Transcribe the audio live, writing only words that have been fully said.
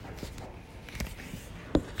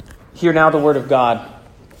Hear now the word of God.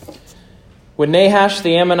 When Nahash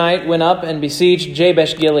the Ammonite went up and besieged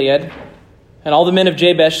Jabesh Gilead, and all the men of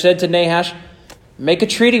Jabesh said to Nahash, "Make a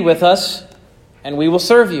treaty with us, and we will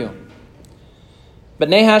serve you." But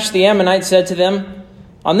Nahash the Ammonite said to them,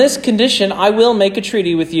 "On this condition I will make a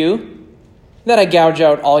treaty with you, that I gouge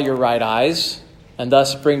out all your right eyes, and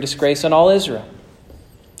thus bring disgrace on all Israel."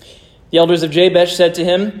 The elders of Jabesh said to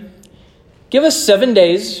him, "Give us 7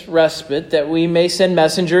 days' respite, that we may send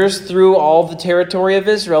messengers through all the territory of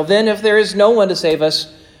Israel. Then, if there is no one to save us,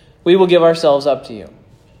 we will give ourselves up to you."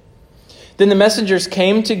 Then the messengers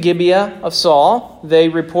came to Gibeah of Saul. They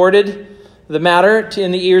reported the matter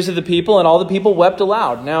in the ears of the people, and all the people wept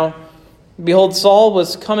aloud. Now, behold, Saul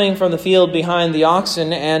was coming from the field behind the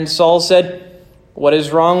oxen, and Saul said, "What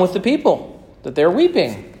is wrong with the people, that they're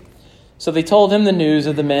weeping?" So they told him the news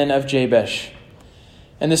of the men of Jabesh.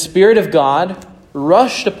 And the Spirit of God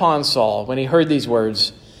rushed upon Saul when he heard these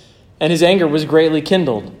words, and his anger was greatly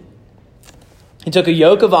kindled. He took a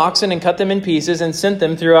yoke of oxen and cut them in pieces and sent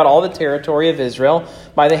them throughout all the territory of Israel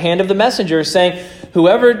by the hand of the messengers, saying,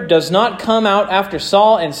 "Whoever does not come out after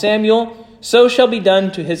Saul and Samuel, so shall be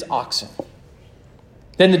done to his oxen."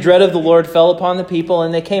 Then the dread of the Lord fell upon the people,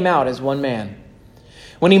 and they came out as one man.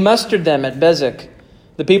 When he mustered them at Bezek,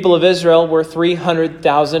 the people of Israel were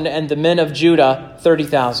 300,000, and the men of Judah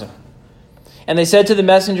 30,000. And they said to the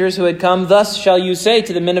messengers who had come, "Thus shall you say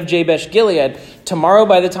to the men of Jabesh Gilead, tomorrow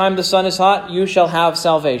by the time the sun is hot, you shall have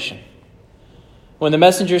salvation." When the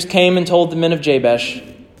messengers came and told the men of Jabesh,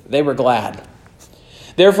 they were glad.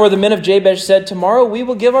 Therefore the men of Jabesh said, "Tomorrow we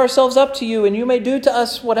will give ourselves up to you, and you may do to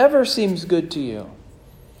us whatever seems good to you."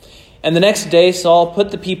 And the next day Saul put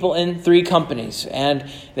the people in 3 companies, and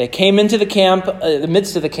they came into the camp, the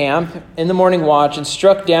midst of the camp, in the morning watch, and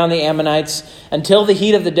struck down the Ammonites until the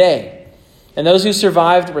heat of the day. And those who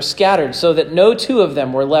survived were scattered, so that no 2 of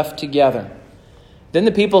them were left together. Then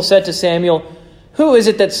the people said to Samuel, "Who is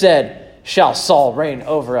it that said, 'Shall Saul reign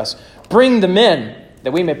over us?' Bring the men,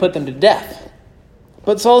 that we may put them to death."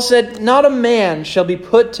 But Saul said, "Not a man shall be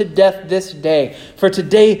put to death this day, for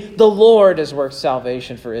today the Lord has worked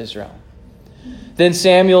salvation for Israel." Then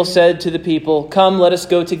Samuel said to the people, "Come, let us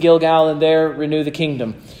go to Gilgal, and there renew the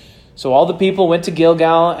kingdom." So all the people went to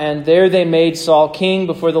Gilgal, and there they made Saul king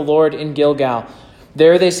before the Lord in Gilgal.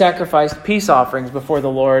 There they sacrificed peace offerings before the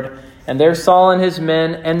Lord, and there Saul and his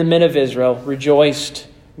men and the men of Israel rejoiced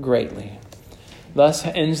greatly. Thus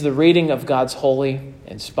ends the reading of God's holy,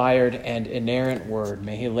 inspired, and inerrant word.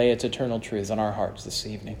 May he lay its eternal truths on our hearts this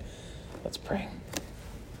evening. Let's pray.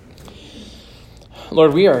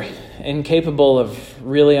 Lord, we are incapable of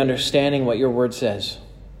really understanding what your word says.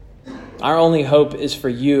 Our only hope is for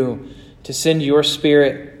you to send your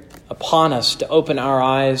Spirit upon us to open our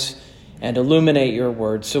eyes and illuminate your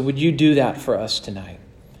word. So would you do that for us tonight?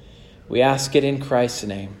 We ask it in Christ's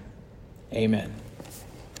name. Amen.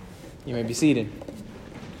 You may be seated.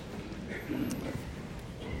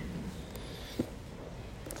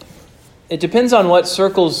 It depends on what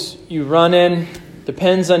circles you run in.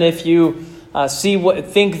 Depends on if you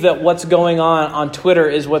think that what's going on Twitter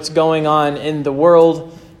is what's going on in the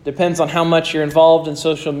world. Depends on how much you're involved in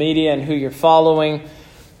social media and who you're following.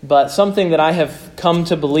 But something that I have come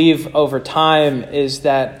to believe over time is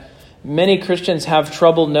that many Christians have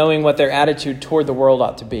trouble knowing what their attitude toward the world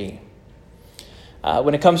ought to be.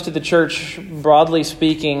 When it comes to the church, broadly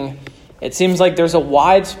speaking, it seems like there's a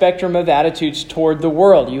wide spectrum of attitudes toward the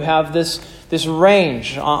world. You have this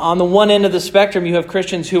range. On the one end of the spectrum, you have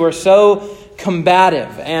Christians who are so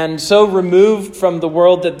combative and so removed from the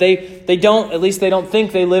world that they don't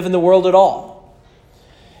think they live in the world at all.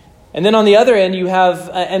 And then on the other end, you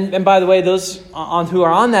have, and by the way, those who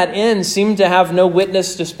are on that end seem to have no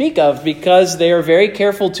witness to speak of, because they are very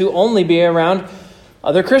careful to only be around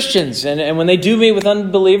other Christians. And when they do meet with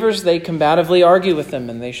unbelievers, they combatively argue with them,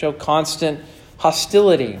 and they show constant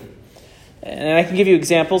hostility. And I can give you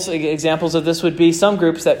examples. Examples of this would be some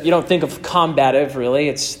groups that you don't think of combative, really.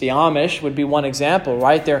 It's the Amish would be one example,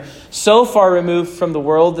 right? They're so far removed from the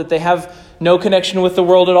world that they have no connection with the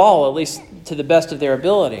world at all, at least to the best of their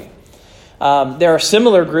ability. There are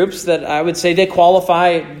similar groups that I would say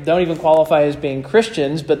don't even qualify as being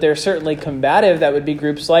Christians, but they're certainly combative. That would be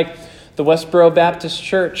groups like the Westboro Baptist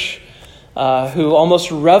Church, who almost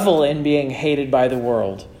revel in being hated by the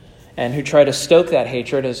world, and who try to stoke that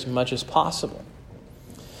hatred as much as possible.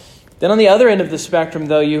 Then on the other end of the spectrum,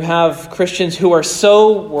 though, you have Christians who are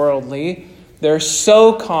so worldly, they're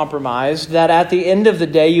so compromised, that at the end of the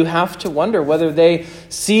day, you have to wonder whether they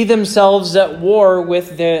see themselves at war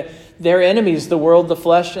with their enemies, the world, the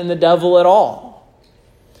flesh, and the devil at all.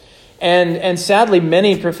 And sadly,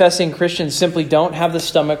 many professing Christians simply don't have the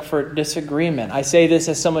stomach for disagreement. I say this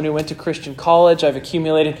as someone who went to Christian college. I've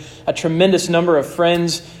accumulated a tremendous number of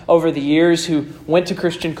friends over the years who went to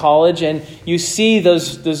Christian college, and you see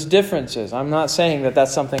those differences. I'm not saying that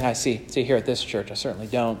that's something I see here at this church. I certainly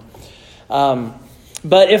don't.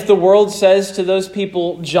 But if the world says to those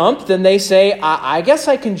people, jump, then they say, I guess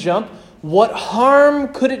I can jump. What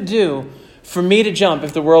harm could it do for me to jump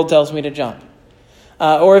if the world tells me to jump?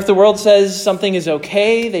 Or if the world says something is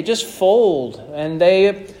okay, they just fold and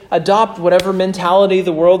they adopt whatever mentality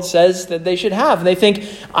the world says that they should have. And they think,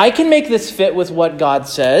 I can make this fit with what God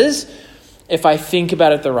says if I think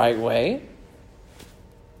about it the right way.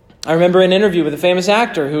 I remember an interview with a famous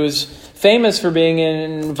actor who was famous for being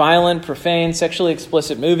in violent, profane, sexually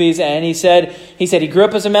explicit movies. And he said he grew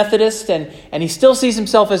up as a Methodist and he still sees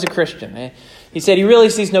himself as a Christian. He said he really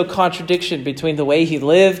sees no contradiction between the way he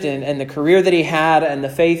lived and the career that he had and the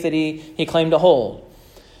faith that he claimed to hold.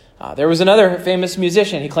 There was another famous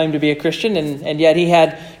musician. He claimed to be a Christian, and yet he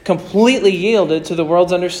had completely yielded to the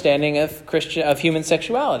world's understanding of human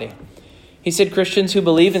sexuality. He said Christians who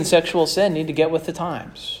believe in sexual sin need to get with the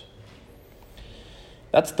times.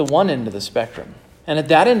 That's the one end of the spectrum. And at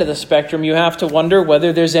that end of the spectrum, you have to wonder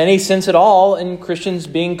whether there's any sense at all in Christians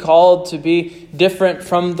being called to be different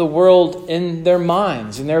from the world in their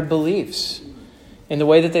minds, in their beliefs, in the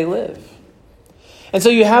way that they live. And so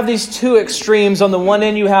you have these two extremes. On the one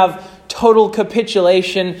end, you have total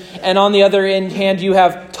capitulation, and on the other hand, you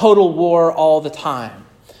have total war all the time.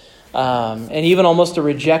 And even almost a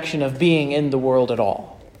rejection of being in the world at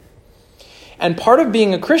all. And part of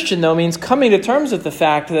being a Christian, though, means coming to terms with the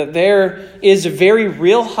fact that there is a very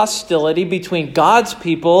real hostility between God's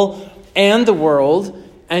people and the world,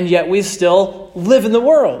 and yet we still live in the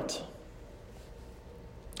world.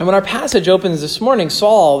 And when our passage opens this morning,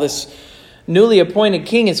 Saul, this newly appointed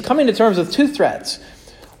king, is coming to terms with two threats.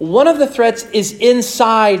 One of the threats is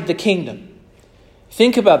inside the kingdom.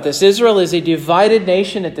 Think about this. Israel is a divided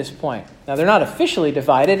nation at this point. Now, they're not officially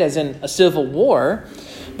divided, as in a civil war,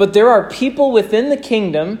 but there are people within the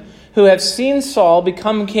kingdom who have seen Saul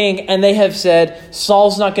become king, and they have said,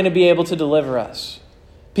 Saul's not going to be able to deliver us.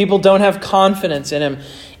 People don't have confidence in him.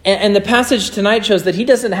 And the passage tonight shows that he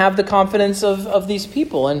doesn't have the confidence of these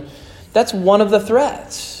people. And that's one of the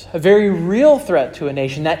threats, a very real threat to a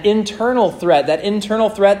nation, that internal threat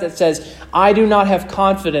that says, I do not have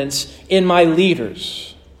confidence in my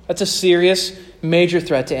leaders. That's a serious, major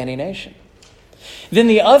threat to any nation. Then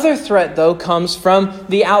the other threat, though, comes from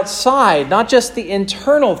the outside, not just the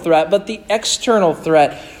internal threat, but the external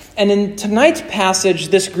threat. And in tonight's passage,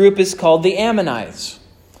 this group is called the Ammonites.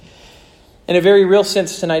 In a very real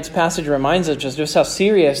sense, tonight's passage reminds us just how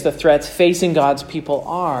serious the threats facing God's people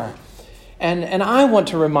are. And I want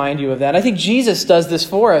to remind you of that. I think Jesus does this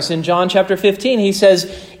for us. In John chapter 15, he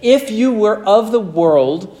says, if you were of the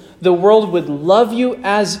world would love you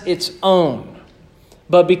as its own.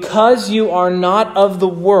 But because you are not of the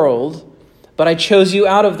world, but I chose you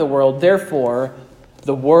out of the world, therefore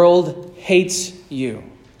the world hates you.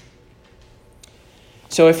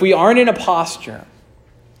 So if we aren't in a posture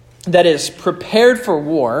that is prepared for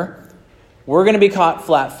war, we're going to be caught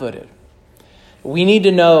flat-footed. We need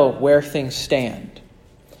to know where things stand.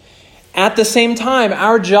 At the same time,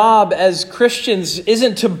 our job as Christians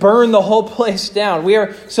isn't to burn the whole place down. We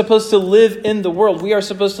are supposed to live in the world. We are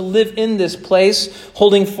supposed to live in this place,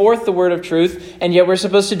 holding forth the word of truth, and yet we're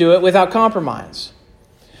supposed to do it without compromise.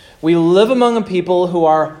 We live among a people who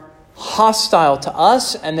are hostile to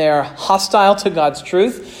us, and they are hostile to God's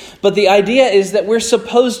truth. But the idea is that we're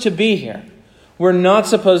supposed to be here. We're not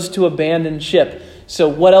supposed to abandon ship. So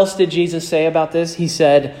what else did Jesus say about this? He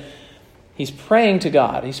said, he's praying to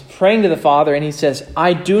God. He's praying to the Father, and he says,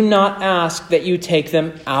 I do not ask that you take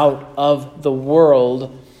them out of the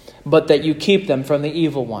world, but that you keep them from the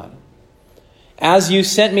evil one. As you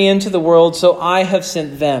sent me into the world, so I have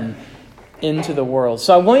sent them into the world.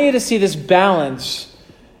 So I want you to see this balance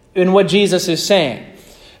in what Jesus is saying.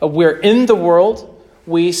 We're in the world.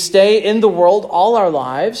 We stay in the world all our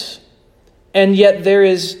lives, and yet there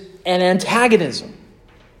is an antagonism.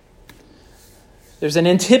 There's an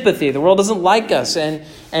antipathy. The world doesn't like us, and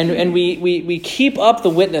we keep up the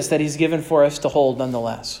witness that he's given for us to hold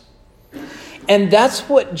nonetheless. And that's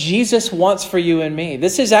what Jesus wants for you and me.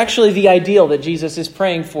 This is actually the ideal that Jesus is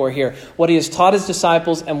praying for here, what he has taught his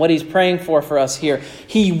disciples and what he's praying for us here.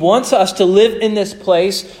 He wants us to live in this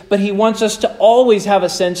place, but he wants us to always have a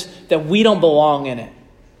sense that we don't belong in it.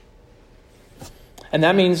 And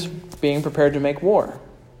that means being prepared to make war.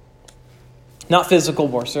 Not physical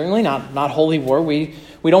war, certainly not holy war. We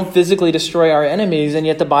don't physically destroy our enemies, and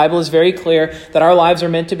yet the Bible is very clear that our lives are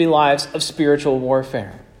meant to be lives of spiritual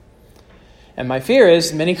warfare. And my fear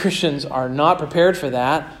is many Christians are not prepared for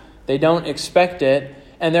that. They don't expect it.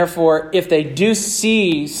 And therefore, if they do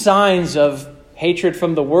see signs of hatred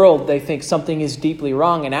from the world, they think something is deeply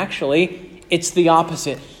wrong. And actually, it's the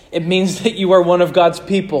opposite. It means that you are one of God's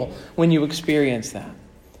people when you experience that.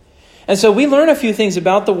 And so we learn a few things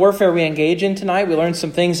about the warfare we engage in tonight. We learn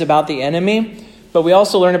some things about the enemy, but we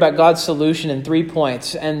also learn about God's solution in 3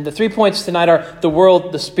 points. And the 3 points tonight are the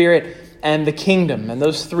world, the spirit, and the kingdom. And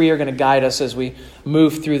those 3 are going to guide us as we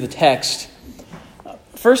move through the text.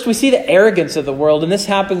 First, we see the arrogance of the world, and this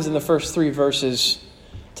happens in the first 3 verses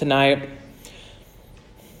tonight.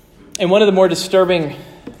 In one of the more disturbing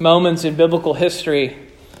moments in biblical history,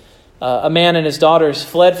 a man and his daughters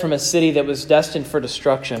fled from a city that was destined for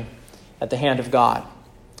destruction at the hand of God.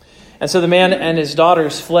 And so the man and his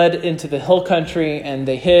daughters fled into the hill country, and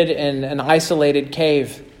they hid in an isolated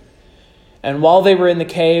cave. And while they were in the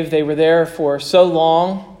cave, they were there for so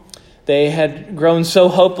long, they had grown so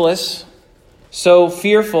hopeless, so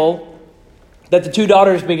fearful, that the 2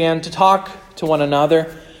 daughters began to talk to one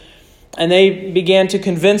another, and they began to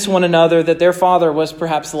convince one another that their father was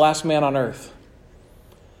perhaps the last man on earth.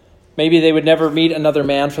 Maybe they would never meet another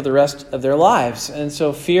man for the rest of their lives. And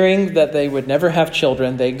so fearing that they would never have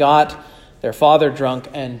children, they got their father drunk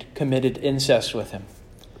and committed incest with him.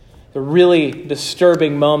 A really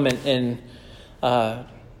disturbing moment in the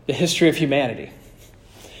history of humanity.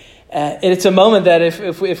 And it's a moment that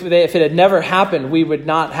if it had never happened, we would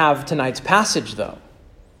not have tonight's passage, though.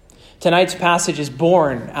 Tonight's passage is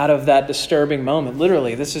born out of that disturbing moment.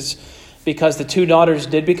 Literally, this is because the 2 daughters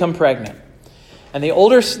did become pregnant. And the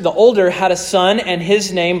older had a son, and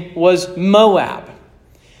his name was Moab.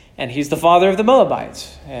 And he's the father of the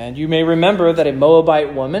Moabites. And you may remember that a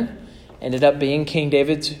Moabite woman ended up being King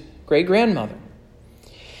David's great-grandmother.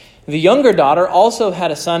 The younger daughter also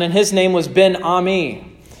had a son, and his name was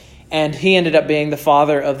Ben-Ami. And he ended up being the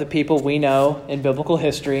father of the people we know in biblical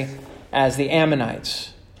history as the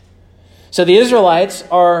Ammonites. So the Israelites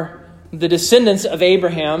are the descendants of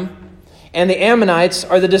Abraham, and the Ammonites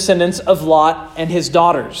are the descendants of Lot and his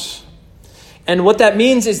daughters. And what that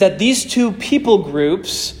means is that these 2 people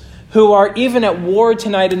groups, who are even at war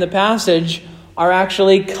tonight in the passage, are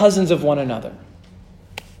actually cousins of one another.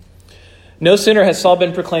 No sooner has Saul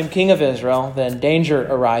been proclaimed king of Israel than danger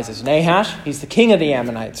arises. Nahash, he's the king of the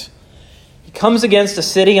Ammonites. He comes against a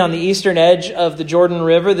city on the eastern edge of the Jordan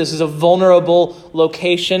River. This is a vulnerable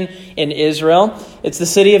location in Israel. It's the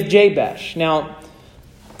city of Jabesh. Now,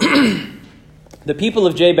 the people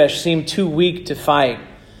of Jabesh seem too weak to fight.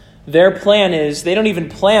 Their plan is, they don't even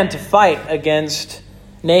plan to fight against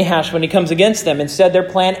Nahash when he comes against them. Instead, their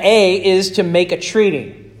plan A is to make a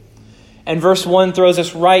treaty. And verse 1 throws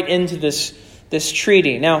us right into this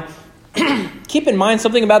treaty. Now, keep in mind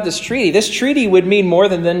something about this treaty. This treaty would mean more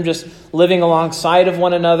than them just living alongside of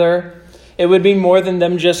one another. It would mean more than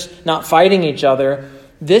them just not fighting each other.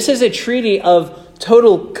 This is a treaty of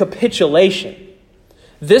total capitulation.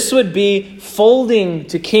 This would be folding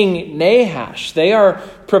to King Nahash. They are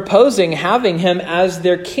proposing having him as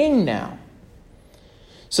their king now.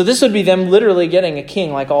 So this would be them literally getting a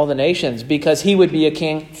king like all the nations, because he would be a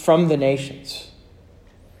king from the nations.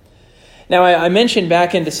 Now, I mentioned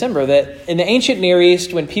back in December that in the ancient Near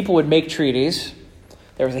East, when people would make treaties,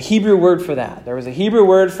 there was a Hebrew word for that. There was a Hebrew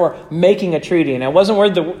word for making a treaty. And it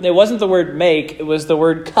wasn't the word make, it was the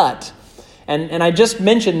word cut. And I just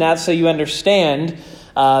mentioned that so you understand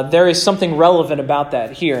there is something relevant about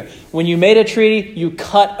that here. When you made a treaty, you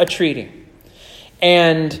cut a treaty.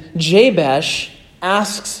 And Jabesh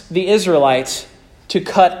asks the Israelites to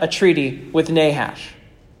cut a treaty with Nahash.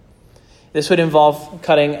 This would involve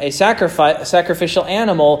cutting a sacrificial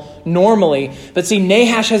animal normally. But see,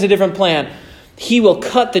 Nahash has a different plan. He will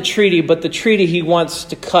cut the treaty, but the treaty he wants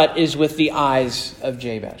to cut is with the eyes of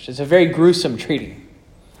Jabesh. It's a very gruesome treaty.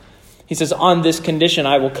 He says, on this condition,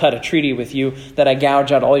 I will cut a treaty with you, that I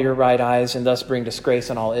gouge out all your right eyes and thus bring disgrace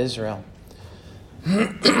on all Israel.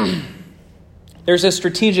 There's a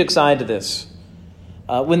strategic side to this.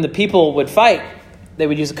 When the people would fight, they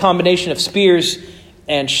would use a combination of spears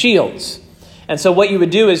and shields. And so what you would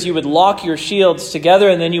do is you would lock your shields together,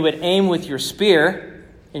 and then you would aim with your spear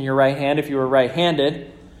in your right hand if you were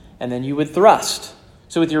right-handed, and then you would thrust.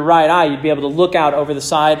 So with your right eye, you'd be able to look out over the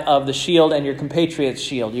side of the shield and your compatriot's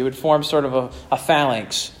shield. You would form sort of a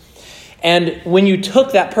phalanx. And when you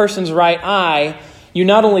took that person's right eye, you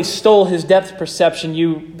not only stole his depth perception,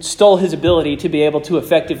 you stole his ability to be able to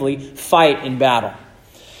effectively fight in battle.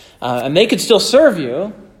 And they could still serve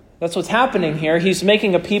you. That's what's happening here. He's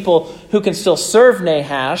making a people who can still serve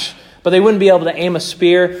Nahash, but they wouldn't be able to aim a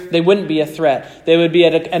spear. They wouldn't be a threat. They would be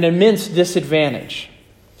at an immense disadvantage.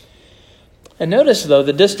 And notice, though,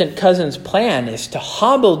 the distant cousin's plan is to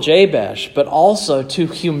hobble Jabesh, but also to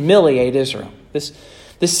humiliate Israel. This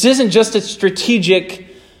isn't just a strategic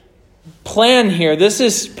plan here. This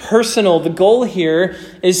is personal. The goal here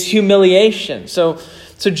is humiliation. So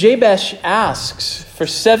Jabesh asks for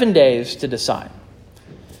 7 days to decide.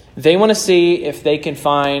 They want to see if they can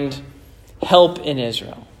find help in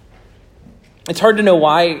Israel. It's hard to know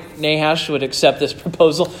why Nahash would accept this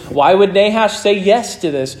proposal. Why would Nahash say yes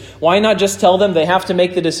to this? Why not just tell them they have to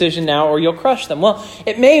make the decision now or you'll crush them? Well,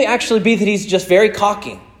 it may actually be that he's just very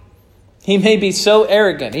cocky. He may be so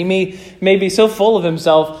arrogant. He may be so full of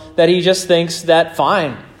himself that he just thinks that,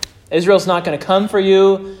 fine, Israel's not going to come for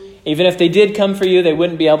you. Even if they did come for you, they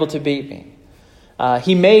wouldn't be able to beat me.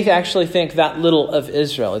 He may actually think that little of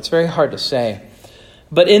Israel. It's very hard to say.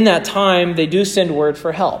 But in that time, they do send word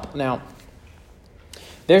for help. Now,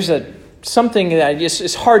 there's something that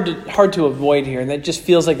is hard to avoid here, and that just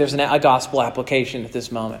feels like there's a gospel application at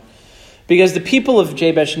this moment. Because the people of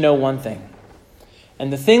Jabesh know one thing.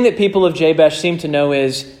 And the thing that people of Jabesh seem to know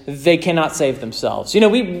is they cannot save themselves.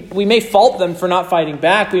 We may fault them for not fighting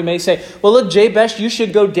back. We may say, well, look, Jabesh, you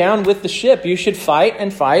should go down with the ship. You should fight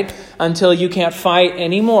and fight until you can't fight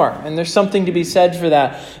anymore. And there's something to be said for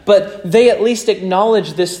that. But they at least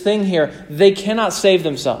acknowledge this thing here. They cannot save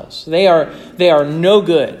themselves. They are no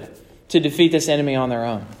good to defeat this enemy on their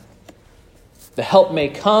own. The help may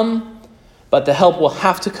come, but the help will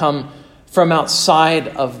have to come from outside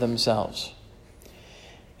of themselves.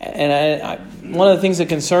 And one of the things that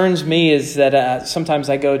concerns me is that sometimes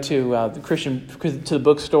I go to the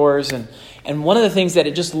bookstores, and one of the things that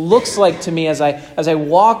it just looks like to me as I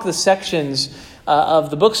walk the sections of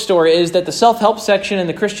the bookstore is that the self-help section and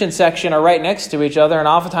the Christian section are right next to each other, and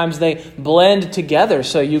oftentimes they blend together,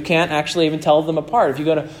 so you can't actually even tell them apart. If you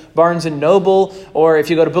go to Barnes & Noble or if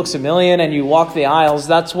you go to Books A Million and you walk the aisles,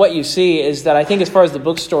 that's what you see, is that I think as far as the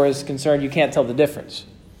bookstore is concerned, you can't tell the difference.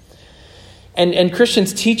 And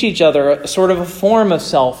Christians teach each other a sort of a form of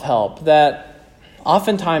self-help that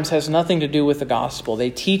oftentimes has nothing to do with the gospel.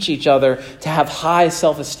 They teach each other to have high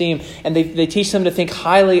self-esteem, and they teach them to think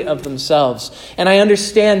highly of themselves. And I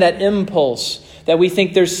understand that impulse, that we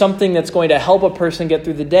think there's something that's going to help a person get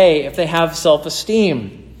through the day if they have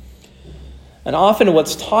self-esteem. And often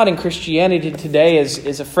what's taught in Christianity today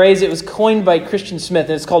is a phrase that was coined by Christian Smith,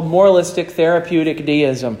 and it's called moralistic therapeutic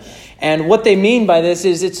deism. And what they mean by this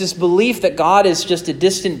is it's this belief that God is just a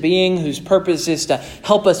distant being whose purpose is to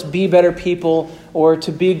help us be better people or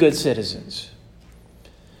to be good citizens.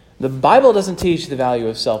 The Bible doesn't teach the value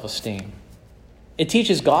of self-esteem. It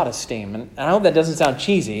teaches God esteem. And I hope that doesn't sound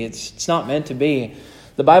cheesy. It's not meant to be.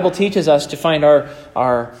 The Bible teaches us to find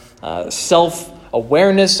our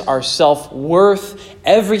self-awareness, our self-worth,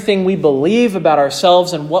 everything we believe about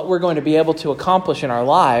ourselves and what we're going to be able to accomplish in our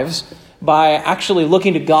lives by actually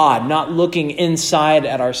looking to God, not looking inside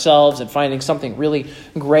at ourselves and finding something really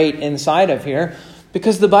great inside of here.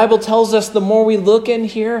 Because the Bible tells us the more we look in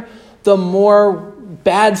here, the more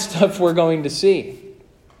bad stuff we're going to see.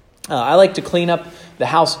 I like to clean up the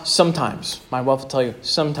house sometimes. My wife will tell you,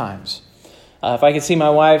 sometimes. If I can see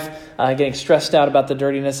my wife getting stressed out about the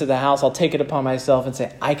dirtiness of the house, I'll take it upon myself and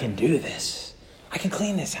say, I can do this. I can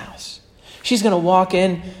clean this house. She's going to walk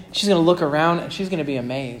in, she's going to look around, and she's going to be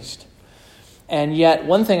amazed. And yet,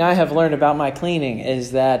 one thing I have learned about my cleaning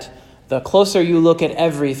is that the closer you look at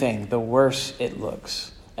everything, the worse it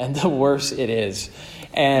looks. And the worse it is.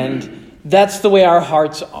 And that's the way our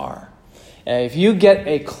hearts are. If you get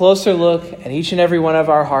a closer look at each and every one of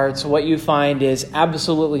our hearts, what you find is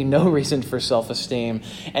absolutely no reason for self-esteem.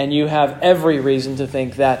 And you have every reason to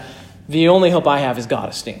think that the only hope I have is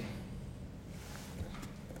God-esteem.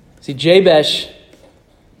 See, Jabesh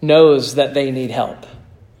knows that they need help.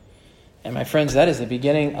 And my friends, that is the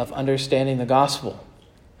beginning of understanding the gospel.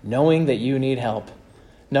 Knowing that you need help.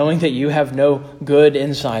 Knowing that you have no good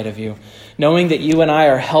inside of you. Knowing that you and I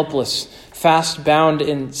are helpless, fast bound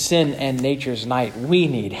in sin and nature's night. We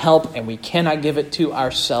need help and we cannot give it to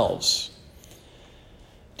ourselves.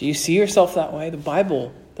 Do you see yourself that way? The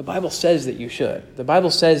Bible says that you should. The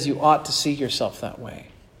Bible says you ought to see yourself that way.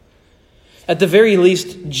 At the very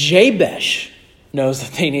least, Jabesh knows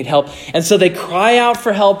that they need help. And so they cry out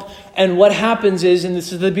for help. And what happens is, and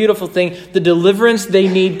this is the beautiful thing, the deliverance they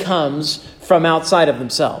need comes from outside of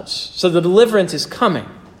themselves. So the deliverance is coming.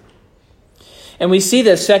 And we see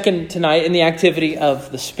this second tonight in the activity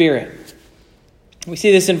of the Spirit. We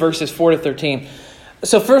see this in verses 4 to 13.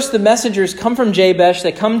 So first, the messengers come from Jabesh.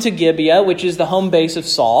 They come to Gibeah, which is the home base of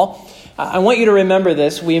Saul. I want you to remember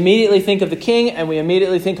this. We immediately think of the king, and we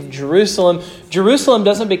immediately think of Jerusalem. Jerusalem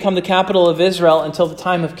doesn't become the capital of Israel until the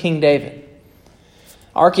time of King David.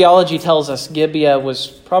 Archaeology tells us Gibeah was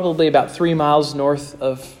probably about 3 miles north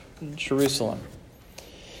of Jerusalem.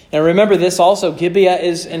 And remember this also, Gibeah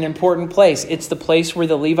is an important place. It's the place where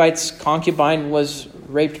the Levite's concubine was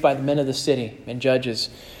raped by the men of the city in Judges.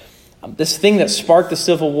 This thing that sparked the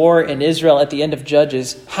civil war in Israel at the end of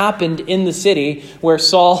Judges happened in the city where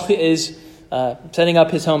Saul is setting up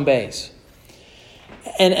his home base.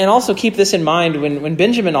 And also keep this in mind, when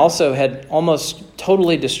Benjamin also had almost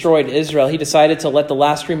totally destroyed Israel, he decided to let the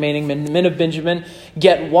last remaining men of Benjamin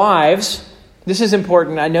get wives. This is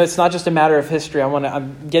important. I know it's not just a matter of history.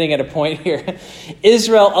 I'm getting at a point here.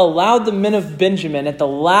 Israel allowed the men of Benjamin at the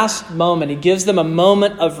last moment. He gives them a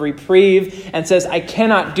moment of reprieve and says, I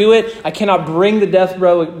cannot do it. I cannot bring the death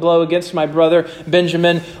blow against my brother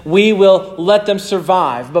Benjamin. We will let them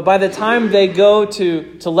survive. But by the time they go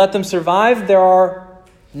to let them survive, there are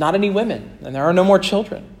not any women and there are no more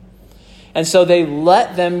children. And so they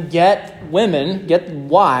let them get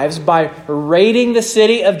wives by raiding the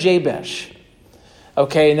city of Jabesh.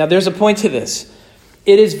 Okay, now there's a point to this.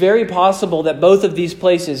 It is very possible that both of these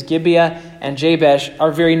places, Gibeah and Jabesh,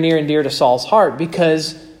 are very near and dear to Saul's heart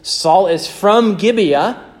because Saul is from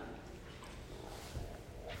Gibeah,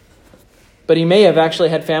 but he may have actually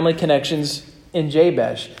had family connections in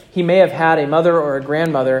Jabesh. He may have had a mother or a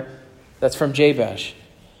grandmother that's from Jabesh.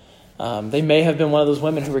 They may have been one of those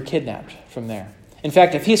women who were kidnapped from there. In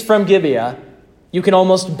fact, if he's from Gibeah, you can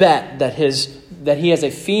almost bet that he has a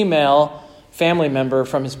female family member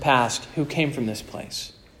from his past who came from this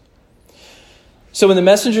place. So when the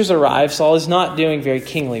messengers arrive, Saul is not doing very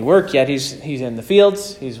kingly work yet. He's in the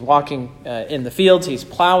fields. He's walking in the fields. He's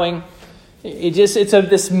plowing. It's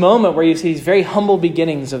this moment where he sees very humble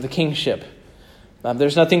beginnings of the kingship.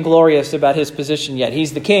 There's nothing glorious about his position yet.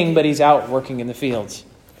 He's the king, but he's out working in the fields.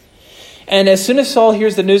 And as soon as Saul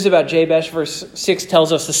hears the news about Jabesh, verse 6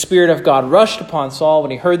 tells us the Spirit of God rushed upon Saul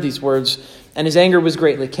when he heard these words, and his anger was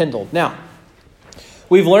greatly kindled. Now,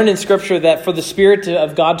 we've learned in Scripture that for the Spirit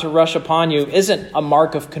of God to rush upon you isn't a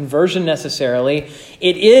mark of conversion necessarily.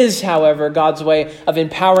 It is, however, God's way of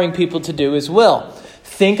empowering people to do His will.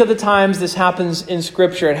 Think of the times this happens in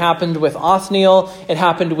Scripture. It happened with Othniel. It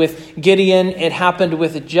happened with Gideon. It happened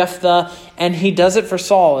with Jephthah. And He does it for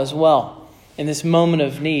Saul as well in this moment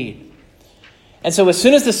of need. And so as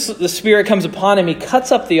soon as the Spirit comes upon him, he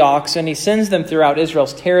cuts up the ox and he sends them throughout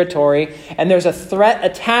Israel's territory. And there's a threat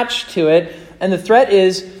attached to it. And the threat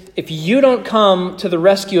is, if you don't come to the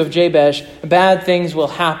rescue of Jabesh, bad things will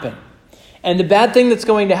happen. And the bad thing that's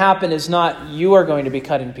going to happen is not you are going to be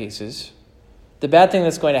cut in pieces. The bad thing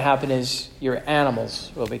that's going to happen is your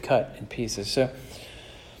animals will be cut in pieces. So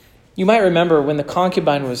you might remember when the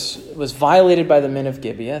concubine was violated by the men of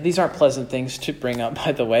Gibeah. These aren't pleasant things to bring up,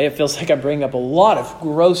 by the way. It feels like I'm bringing up a lot of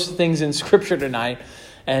gross things in Scripture tonight.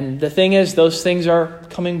 And the thing is, those things are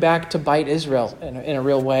coming back to bite Israel in a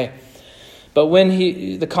real way. But when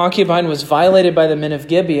the concubine was violated by the men of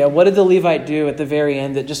Gibeah, what did the Levite do at the very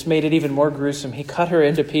end that just made it even more gruesome? He cut her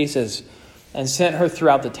into pieces and sent her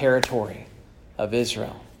throughout the territory of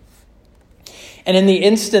Israel. And in the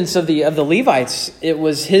instance of the Levites, it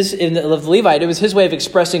was his way of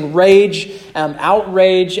expressing rage,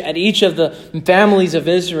 outrage at each of the families of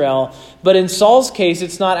Israel. But in Saul's case,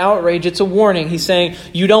 it's not outrage, it's a warning. He's saying,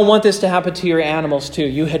 you don't want this to happen to your animals too.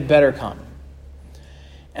 You had better come.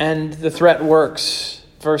 And the threat works.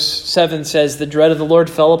 Verse 7 says, the dread of the Lord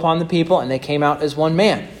fell upon the people, and they came out as one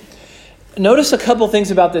man. Notice a couple things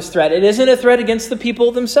about this threat. It isn't a threat against the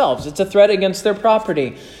people themselves. It's a threat against their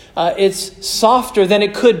property. It's softer than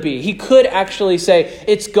it could be. He could actually say,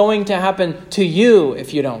 it's going to happen to you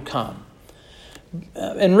if you don't come.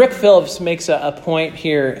 And Rick Phillips makes a point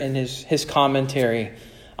here in his commentary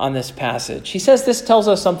on this passage. He says this tells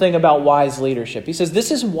us something about wise leadership. He says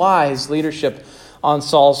this is wise leadership on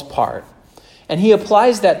Saul's part. And he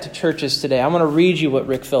applies that to churches today. I want to read you what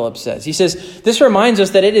Rick Phillips says. He says, this reminds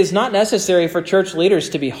us that it is not necessary for church leaders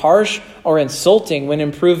to be harsh or insulting when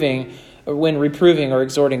reproving or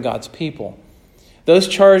exhorting God's people. Those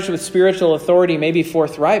charged with spiritual authority may be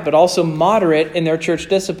forthright, but also moderate in their church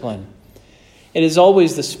discipline. It is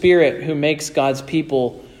always the Spirit who makes God's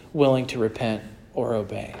people willing to repent or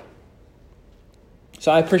obey.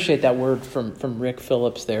 So I appreciate that word from Rick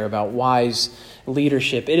Phillips there about wise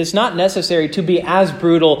leadership. It is not necessary to be as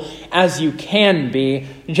brutal as you can be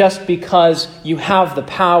just because you have the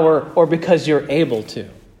power or because you're able to.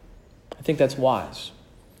 I think that's wise.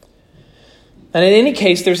 And in any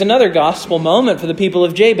case, there's another gospel moment for the people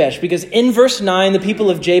of Jabesh, because in verse 9, the people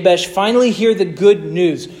of Jabesh finally hear the good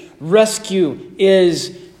news. Rescue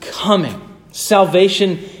is coming.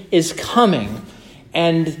 Salvation is coming.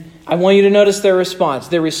 And I want you to notice their response.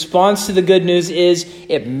 Their response to the good news is,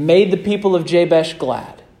 it made the people of Jabesh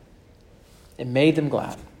glad. It made them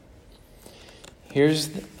glad. Here's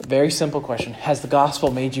a very simple question. Has the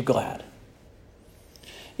gospel made you glad?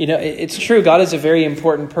 You know, it's true. God is a very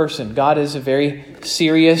important person. God is a very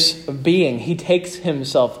serious being. He takes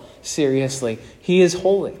himself seriously. He is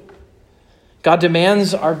holy. God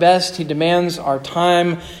demands our best. He demands our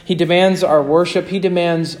time. He demands our worship. He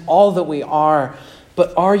demands all that we are.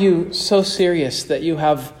 But are you so serious that you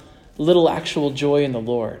have little actual joy in the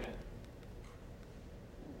Lord?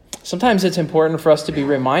 Sometimes it's important for us to be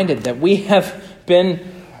reminded that we have been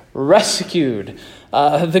rescued.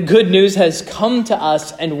 The good news has come to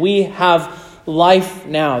us, and we have life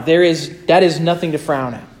now. That is nothing to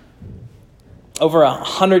frown at. Over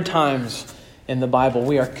 100 times in the Bible,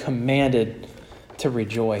 we are commanded to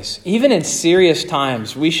rejoice. Even in serious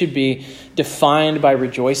times, we should be defined by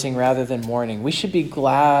rejoicing rather than mourning. We should be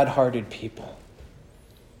glad-hearted people.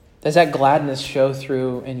 Does that gladness show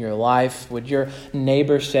through in your life? Would your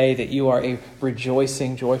neighbor say that you are a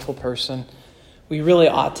rejoicing, joyful person? We really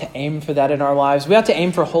ought to aim for that in our lives. We ought to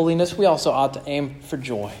aim for holiness. We also ought to aim for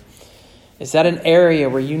joy. Is that an area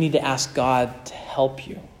where you need to ask God to help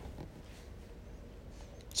you?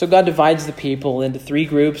 So God divides the people into three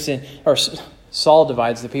groups, or Saul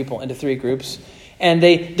divides the people into three groups, and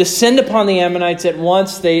they descend upon the Ammonites at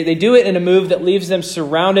once. They do it in a move that leaves them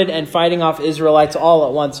surrounded and fighting off Israelites all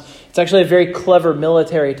at once. It's actually a very clever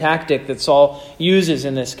military tactic that Saul uses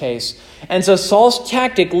in this case. And so Saul's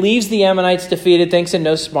tactic leaves the Ammonites defeated, thanks in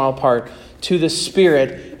no small part to the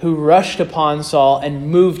Spirit who rushed upon Saul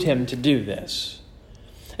and moved him to do this.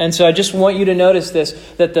 And so I just want you to notice this,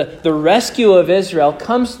 that the rescue of Israel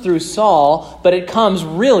comes through Saul, but it comes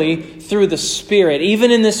really through the Spirit. Even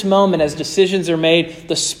in this moment, as decisions are made,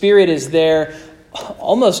 the Spirit is there,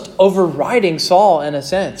 almost overriding Saul in a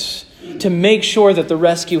sense, to make sure that the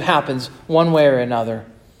rescue happens one way or another.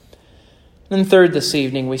 And third, this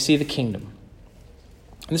evening, we see the kingdom.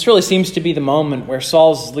 And this really seems to be the moment where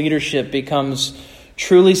Saul's leadership becomes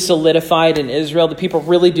truly solidified in Israel. The people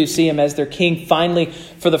really do see him as their king finally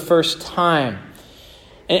for the first time.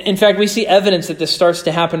 In fact, we see evidence that this starts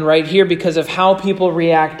to happen right here because of how people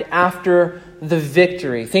react after the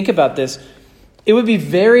victory. Think about this. It would be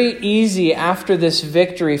very easy after this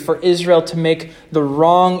victory for Israel to make the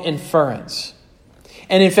wrong inference.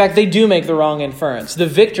 And in fact, they do make the wrong inference. The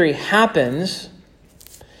victory happens,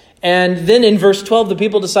 and then in verse 12, the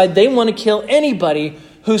people decide they want to kill anybody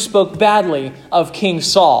who spoke badly of King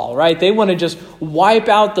Saul, right? They want to just wipe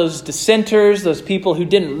out those dissenters, those people who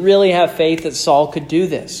didn't really have faith that Saul could do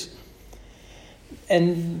this.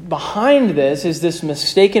 And behind this is this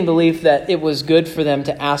mistaken belief that it was good for them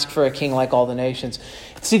to ask for a king like all the nations.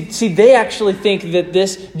 See, they actually think that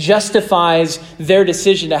this justifies their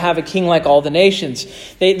decision to have a king like all the nations.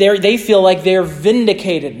 They feel like they're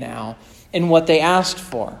vindicated now in what they asked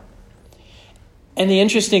for. And the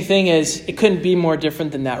interesting thing is, it couldn't be more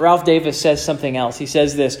different than that. Ralph Davis says something else. He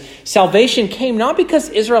says this: salvation came not because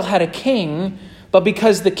Israel had a king, but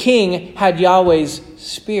because the king had Yahweh's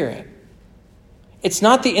Spirit. It's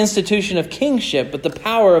not the institution of kingship, but the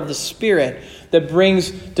power of the Spirit that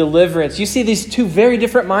brings deliverance. You see these two very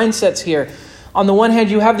different mindsets here. On the one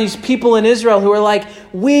hand, you have these people in Israel who are like,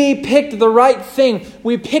 we picked the right thing.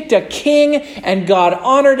 We picked a king and God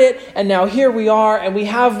honored it. And now here we are and we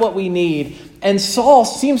have what we need. And Saul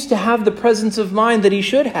seems to have the presence of mind that he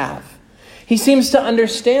should have. He seems to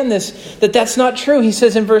understand this, that that's not true. He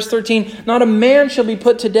says in verse 13, not a man shall be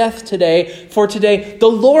put to death today, for today the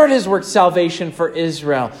Lord has worked salvation for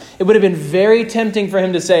Israel. It would have been very tempting for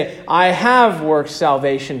him to say, I have worked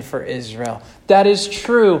salvation for Israel. That is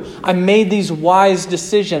true. I made these wise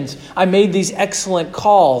decisions. I made these excellent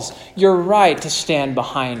calls. You're right to stand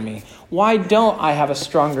behind me. Why don't I have a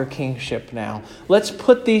stronger kingship now? Let's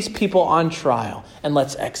put these people on trial and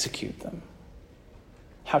let's execute them.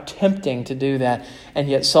 How tempting to do that. And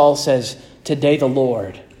yet Saul says, today the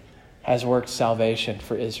Lord has worked salvation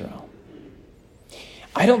for Israel.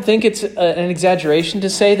 I don't think it's an exaggeration to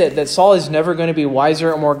say that Saul is never going to be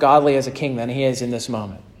wiser or more godly as a king than he is in this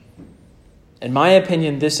moment. In my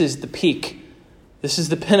opinion, this is the peak. This is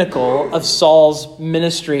the pinnacle of Saul's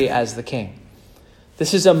ministry as the king.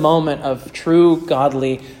 This is a moment of true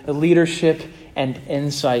godly leadership and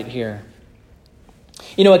insight here.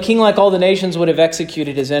 You know, a king like all the nations would have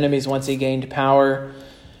executed his enemies once he gained power.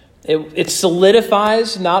 It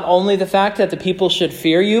solidifies not only the fact that the people should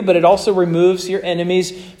fear you, but it also removes your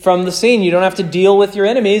enemies from the scene. You don't have to deal with your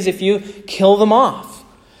enemies if you kill them off.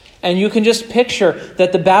 And you can just picture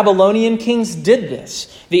that the Babylonian kings did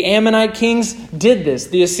this. The Ammonite kings did this.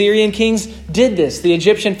 The Assyrian kings did this. The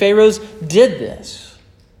Egyptian pharaohs did this.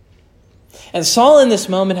 And Saul in this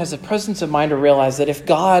moment has the presence of mind to realize that if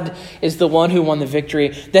God is the one who won the victory,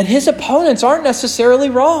 then his opponents aren't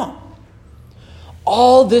necessarily wrong.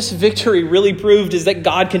 All this victory really proved is that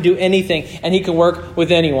God can do anything and he can work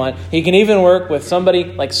with anyone. He can even work with somebody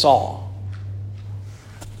like Saul.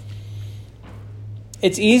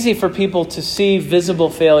 It's easy for people to see visible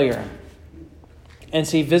failure and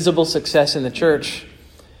see visible success in the church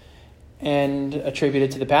and attribute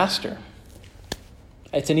it to the pastor.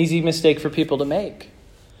 It's an easy mistake for people to make.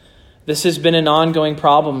 This has been an ongoing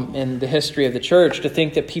problem in the history of the church, to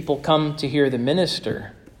think that people come to hear the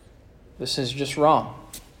minister. This is just wrong.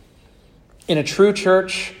 In a true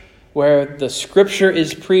church where the scripture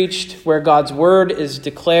is preached, where God's word is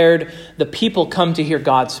declared, the people come to hear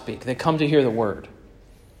God speak. They come to hear the word.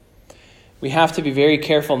 We have to be very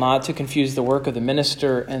careful not to confuse the work of the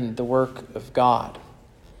minister and the work of God.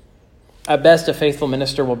 At best, a faithful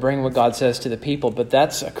minister will bring what God says to the people, but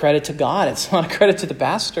that's a credit to God. It's not a credit to the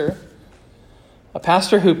pastor. A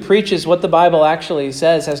pastor who preaches what the Bible actually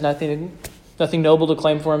says has nothing noble to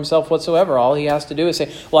claim for himself whatsoever. All he has to do is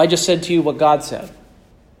say, well, I just said to you what God said.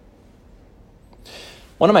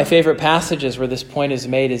 One of my favorite passages where this point is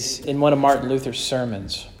made is in one of Martin Luther's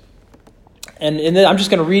sermons. And I'm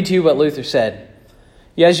just going to read to you what Luther said.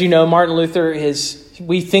 As you know, Martin Luther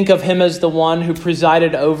we think of him as the one who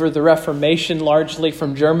presided over the Reformation largely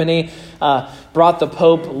from Germany, brought the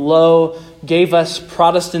Pope low, gave us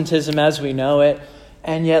Protestantism as we know it.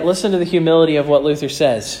 And yet, listen to the humility of what Luther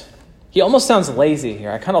says. He almost sounds lazy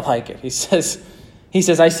here. I kind of like it. He says,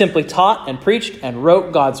 I simply taught and preached and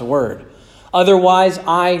wrote God's word. Otherwise,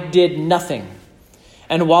 I did nothing.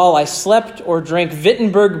 And while I slept or drank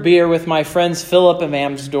Wittenberg beer with my friends Philip and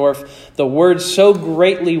Amsdorf, the word so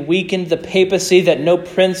greatly weakened the papacy that no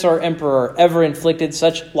prince or emperor ever inflicted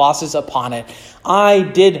such losses upon it. I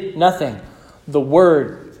did nothing. The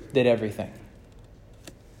word did everything.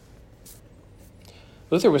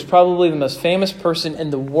 Luther was probably the most famous person in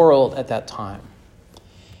the world at that time.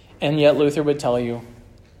 And yet Luther would tell you,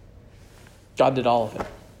 God did all of it.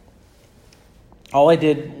 All I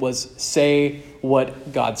did was say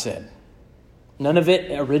what God said. None of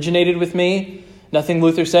it originated with me. Nothing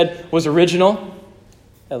Luther said was original,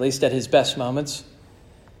 at least at his best moments.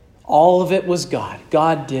 All of it was God.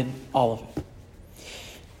 God did all of it.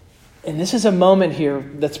 And this is a moment here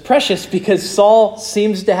that's precious because Saul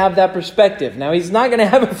seems to have that perspective. Now, he's not going to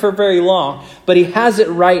have it for very long, but he has it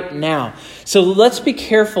right now. So let's be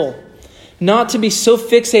careful not to be so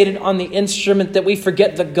fixated on the instrument that we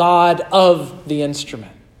forget the God of the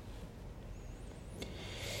instrument.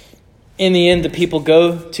 In the end, the people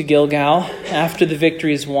go to Gilgal after the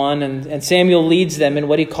victory is won, and Samuel leads them in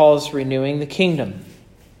what he calls renewing the kingdom.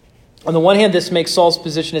 On the one hand, this makes Saul's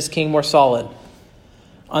position as king more solid.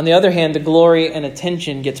 On the other hand, the glory and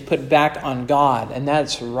attention gets put back on God, and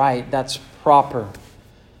that's right, that's proper.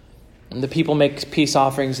 And the people make peace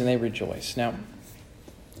offerings and they rejoice. Now,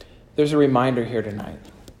 there's a reminder here tonight.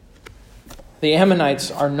 The Ammonites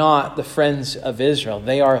are not the friends of Israel.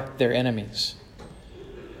 They are their enemies.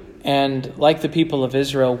 And like the people of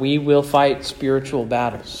Israel, we will fight spiritual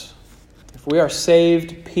battles. If we are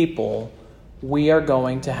saved people, we are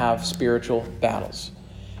going to have spiritual battles.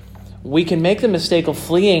 We can make the mistake of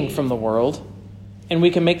fleeing from the world, and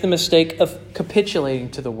we can make the mistake of capitulating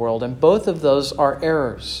to the world, and both of those are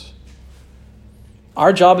errors.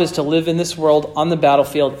 Our job is to live in this world on the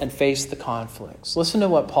battlefield and face the conflicts. Listen to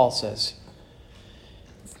what Paul says.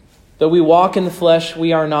 Though we walk in the flesh,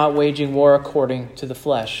 we are not waging war according to the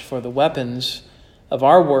flesh. For the weapons of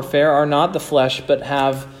our warfare are not the flesh, but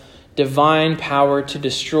have divine power to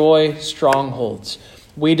destroy strongholds.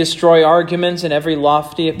 We destroy arguments and every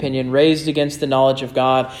lofty opinion raised against the knowledge of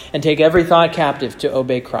God and take every thought captive to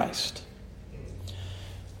obey Christ.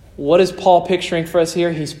 What is Paul picturing for us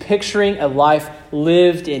here? He's picturing a life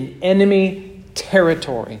lived in enemy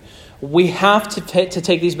territory. We have to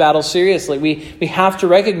take these battles seriously. We have to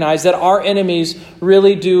recognize that our enemies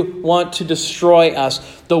really do want to destroy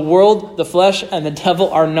us. The world, the flesh, and the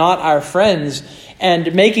devil are not our friends,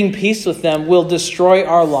 and making peace with them will destroy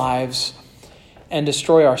our lives and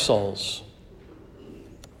destroy our souls.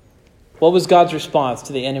 What was God's response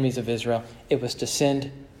to the enemies of Israel? It was to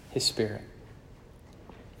send his Spirit.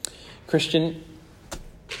 Christian,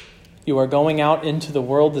 you are going out into the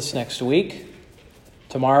world this next week.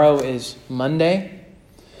 Tomorrow is Monday.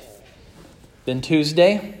 then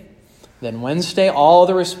Tuesday, then Wednesday. All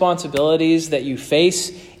the responsibilities that you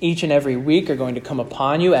face each and every week are going to come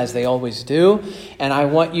upon you, as they always do. And I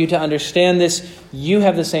want you to understand this. You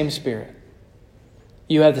have the same Spirit.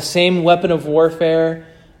 You have the same weapon of warfare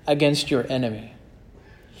against your enemy.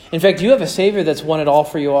 In fact, you have a Savior that's won it all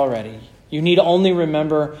for you already. You need only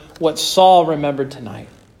remember what Saul remembered tonight,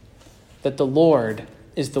 that the Lord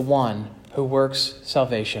is the one who works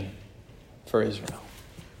salvation for Israel.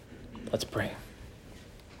 Let's pray.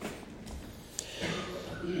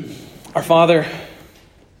 Our Father,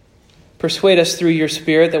 persuade us through your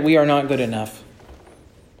Spirit that we are not good enough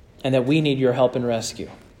and that we need your help and rescue.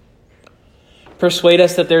 Persuade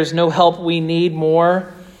us that there's no help we need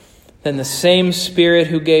more than the same Spirit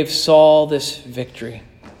who gave Saul this victory.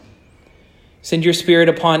 Send your Spirit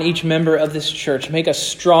upon each member of this church. Make us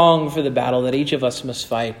strong for the battle that each of us must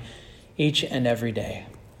fight each and every day.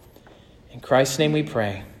 In Christ's name we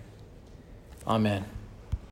pray. Amen.